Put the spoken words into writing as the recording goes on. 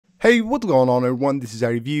Hey, what's going on everyone, this is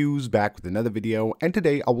iReviews back with another video, and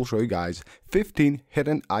today I will show you guys 15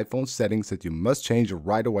 hidden iPhone settings that you must change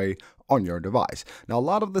right away on your device. Now a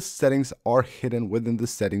lot of the settings are hidden within the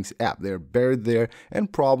settings app. They're buried there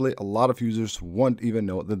and probably a lot of users won't even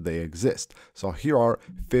know that they exist. So here are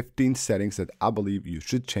 15 settings that I believe you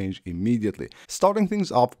should change immediately. Starting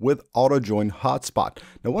things off with auto join hotspot.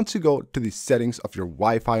 Now once you go to the settings of your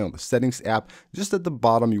Wi-Fi on the settings app, just at the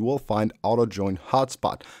bottom you will find auto join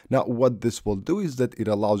hotspot. Now what this will do is that it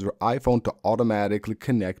allows your iPhone to automatically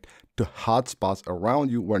connect to hotspots around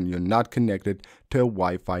you when you're not connected to a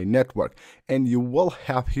Wi-Fi network, and you will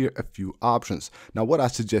have here a few options. Now what I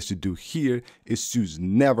suggest you do here is choose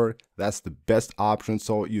never. That's the best option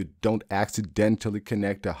so you don't accidentally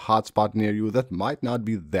connect a hotspot near you that might not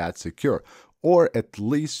be that secure, or at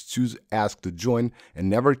least choose ask to join and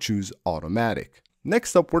never choose automatic.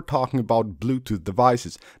 Next up, we're talking about Bluetooth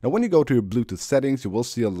devices. Now when you go to your Bluetooth settings, you will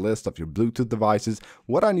see a list of your Bluetooth devices.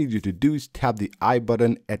 What I need you to do is tap the I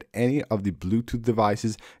button at any of the Bluetooth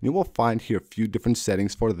devices, and you will find here a few different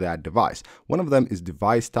settings for that device. One of them is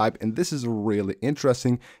device type, and this is really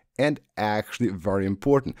interesting and actually very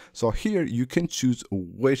important. So here you can choose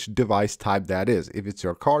which device type that is. If it's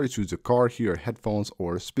your car, you choose a car, here headphones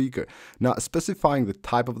or a speaker. Now specifying the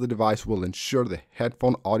type of the device will ensure the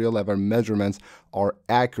headphone audio level measurements are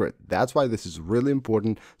accurate. That's why this is really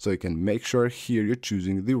important, so you can make sure here you're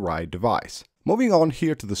choosing the right device. Moving on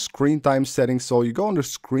here to the screen time settings. So you go under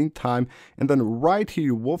screen time, and then right here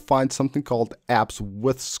you will find something called apps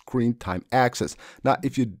with screen time access. Now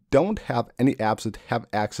if you don't have any apps that have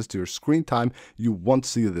access to your screen time, you won't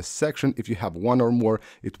see this section. If you have one or more,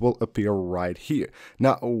 it will appear right here.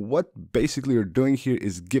 Now what basically you're doing here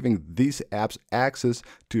is giving these apps access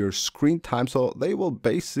to your screen time, so they will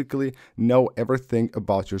basically know everything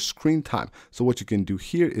about your screen time. So what you can do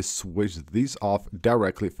here is switch these off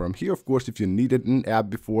directly from here. Of course, if you needed an app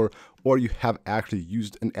before, or you have actually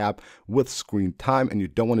used an app with screen time and you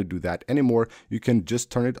don't want to do that anymore, you can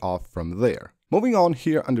just turn it off from there. Moving on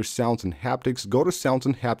here under sounds and haptics, go to sounds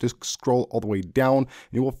and haptics, scroll all the way down, and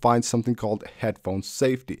you will find something called headphone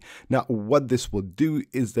safety. Now what this will do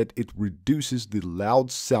is that it reduces the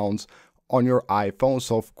loud sounds on your iPhone,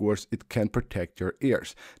 so of course it can protect your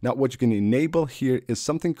ears. Now what you can enable here is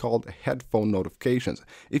something called headphone notifications.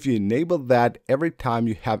 If you enable that, every time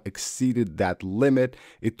you have exceeded that limit,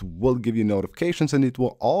 it will give you notifications, and it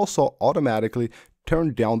will also automatically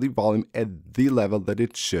turn down the volume at the level that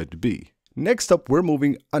it should be. Next up, we're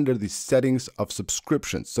moving under the settings of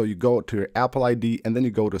subscriptions. So you go to your Apple ID and then you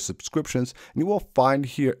go to subscriptions, and you will find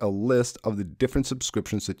here a list of the different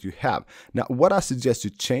subscriptions that you have. Now, what I suggest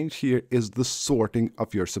you change here is the sorting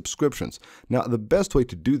of your subscriptions. Now, the best way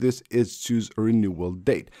to do this is choose a renewal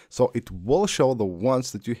date. So it will show the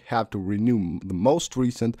ones that you have to renew, the most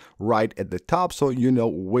recent, right at the top, so you know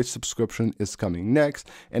which subscription is coming next.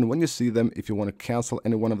 And when you see them, if you want to cancel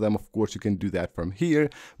any one of them, of course, you can do that from here.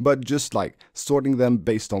 But just like sorting them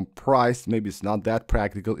based on price, maybe it's not that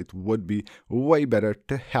practical. It would be way better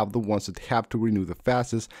to have the ones that have to renew the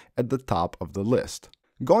fastest at the top of the list.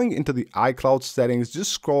 Going into the iCloud settings,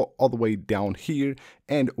 just scroll all the way down here,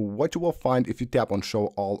 and what you will find if you tap on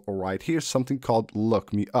show all right here, something called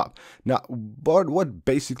look me up. Now, but what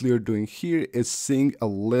basically you're doing here is seeing a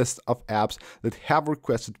list of apps that have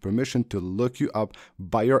requested permission to look you up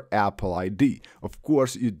by your Apple ID. Of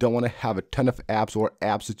course, you don't want to have a ton of apps or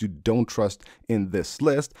apps that you don't trust in this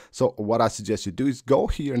list. So what I suggest you do is go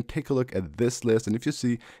here and take a look at this list, and if you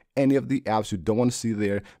see any of the apps you don't want to see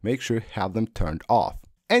there, make sure you have them turned off.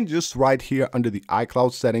 And just right here under the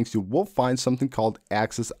iCloud settings, you will find something called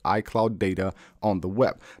access iCloud data on the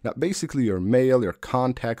web. Now basically your mail, your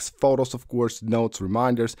contacts, photos, of course, notes,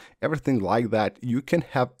 reminders, everything like that, you can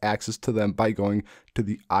have access to them by going to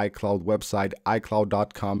the iCloud website,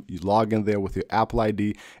 iCloud.com. You log in there with your Apple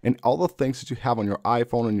ID, and all the things that you have on your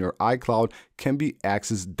iPhone and your iCloud can be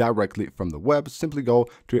accessed directly from the web. Simply go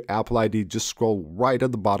to your Apple ID, just scroll right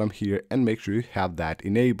at the bottom here and make sure you have that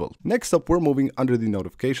enabled. Next up, we're moving under the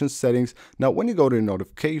notifications settings. Now when you go to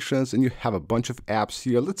notifications and you have a bunch of apps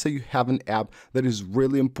here, let's say you have an app that is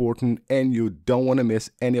really important and you don't want to miss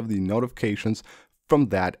any of the notifications from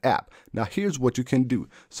that app. Now here's what you can do.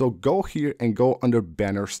 So go here and go under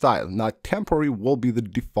banner style. Now temporary will be the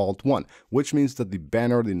default one, which means that the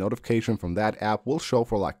banner, the notification from that app will show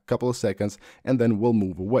for like a couple of seconds and then will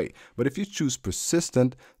move away. But if you choose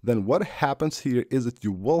persistent, then what happens here is that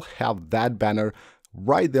you will have that banner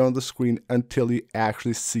right there on the screen until you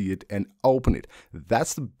actually see it and open it.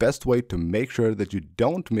 That's the best way to make sure that you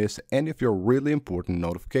don't miss any of your really important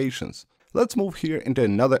notifications. Let's move here into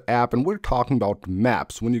another app, and we're talking about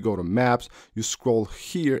maps. When you go to maps, you scroll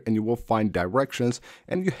here and you will find directions,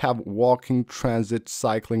 and you have walking, transit,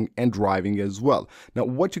 cycling, and driving as well. Now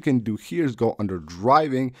what you can do here is go under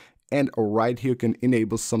driving, and right here can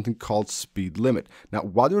enable something called speed limit. Now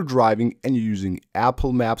while you're driving and you're using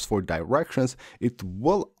Apple Maps for directions, it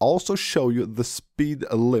will also show you the speed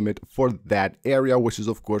limit for that area, which is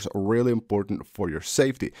of course really important for your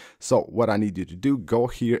safety. So what I need you to do, go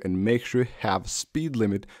here and make sure you have speed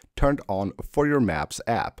limit turned on for your Maps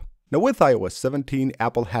app. Now with iOS 17,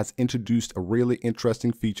 Apple has introduced a really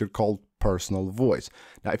interesting feature called personal voice.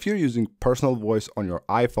 Now if you're using personal voice on your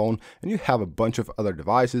iPhone and you have a bunch of other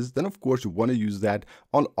devices, then of course you want to use that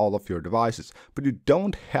on all of your devices, but you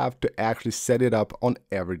don't have to actually set it up on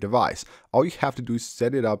every device. All you have to do is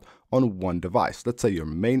set it up on one device, let's say your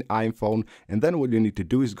main iPhone, and then what you need to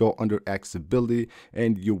do is go under accessibility,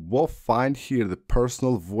 and you will find here the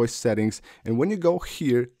personal voice settings, and when you go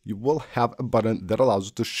here you will have a button that allows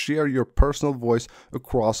you to share your personal voice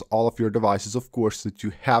across all of your devices, of course that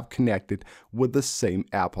you have connected with the same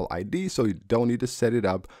Apple ID, so you don't need to set it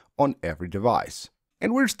up on every device.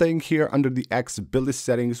 And we're staying here under the accessibility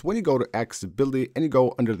settings. When you go to accessibility and you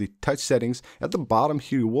go under the touch settings, at the bottom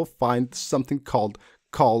here you will find something called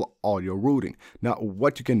call audio routing. Now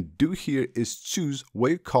what you can do here is choose where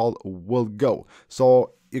your call will go.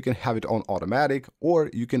 So you can have it on automatic, or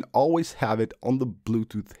you can always have it on the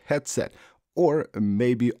Bluetooth headset, or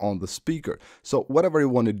maybe on the speaker. So whatever you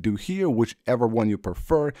want to do here, whichever one you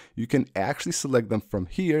prefer, you can actually select them from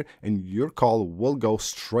here and your call will go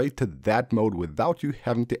straight to that mode without you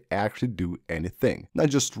having to actually do anything. Now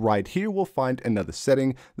just right here we'll find another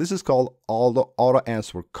setting. This is called auto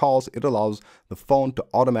answer calls. It allows the phone to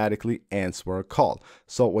automatically answer a call.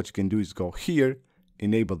 So what you can do is go here,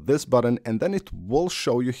 enable this button, and then it will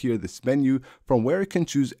show you here this menu from where you can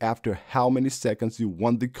choose after how many seconds you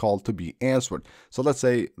want the call to be answered. So let's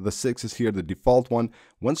say the 6 is here, the default one.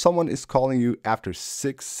 When someone is calling you after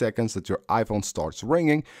 6 seconds that your iPhone starts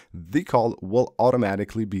ringing, the call will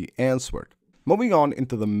automatically be answered. Moving on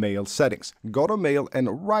into the mail settings, go to mail,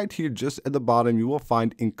 and right here just at the bottom you will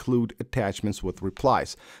find include attachments with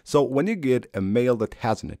replies. So when you get a mail that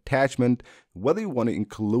has an attachment, whether you want to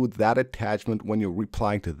include that attachment when you're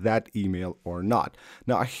replying to that email or not.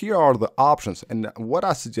 Now here are the options, and what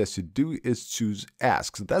I suggest you do is choose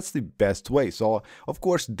asks. That's the best way. So of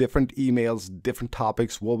course different emails, different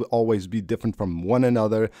topics will always be different from one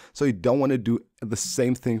another, so you don't want to do the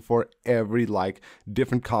same thing for every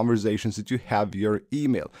different conversations that you have via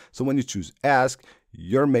email. So when you choose ask,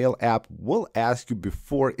 your mail app will ask you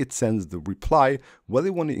before it sends the reply whether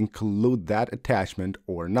you want to include that attachment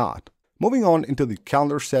or not. Moving on into the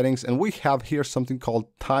calendar settings, and we have here something called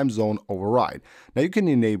time zone override. Now you can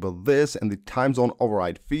enable this, and the time zone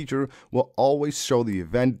override feature will always show the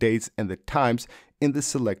event dates and the times in the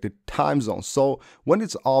selected time zone. So when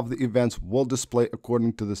it's off, the events will display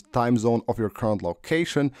according to this time zone of your current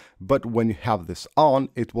location, but when you have this on,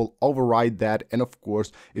 it will override that, and of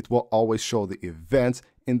course it will always show the events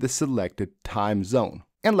in the selected time zone.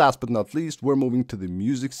 And last but not least, we're moving to the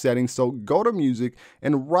music settings. So go to music,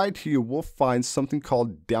 and right here we'll find something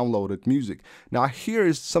called downloaded music. Now here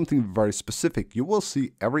is something very specific. You will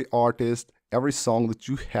see every artist, every song that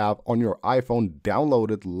you have on your iPhone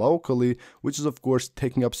downloaded locally, which is of course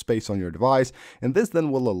taking up space on your device, and this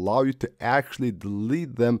then will allow you to actually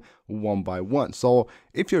delete them one by one. So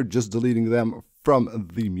if you're just deleting them from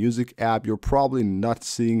the music app, you're probably not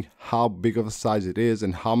seeing how big of a size it is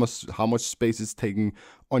and how much space it's taking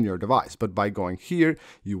on your device. But by going here,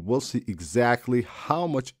 you will see exactly how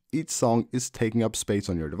much each song is taking up space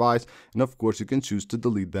on your device, and of course you can choose to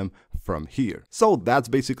delete them from here. So that's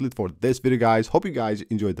basically it for this video, guys. Hope you guys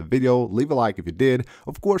enjoyed the video. Leave a like if you did.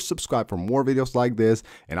 Of course, subscribe for more videos like this,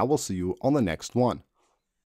 and I will see you on the next one.